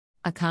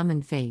A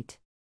common fate.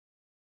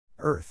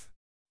 Earth.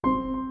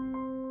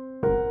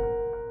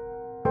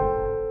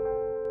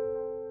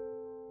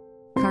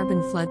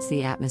 Carbon floods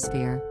the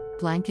atmosphere,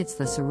 blankets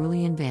the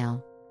cerulean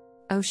veil.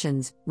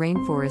 Oceans,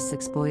 rainforests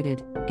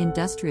exploited,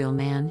 industrial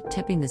man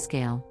tipping the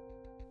scale.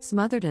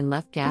 Smothered and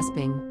left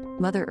gasping,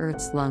 Mother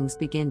Earth's lungs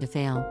begin to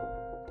fail.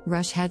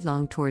 Rush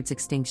headlong towards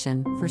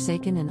extinction,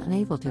 forsaken and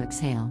unable to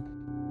exhale.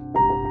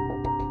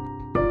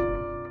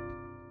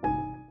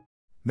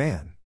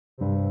 Man.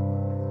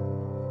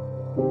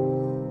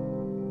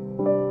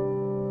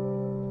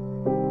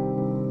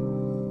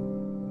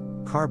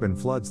 Carbon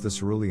floods the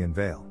cerulean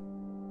veil.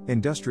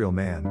 Industrial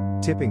man,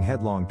 tipping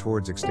headlong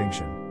towards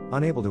extinction,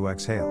 unable to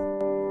exhale.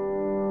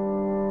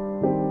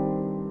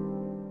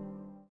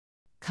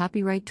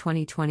 Copyright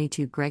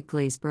 2022 Greg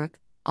Glazebrook,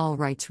 all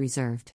rights reserved.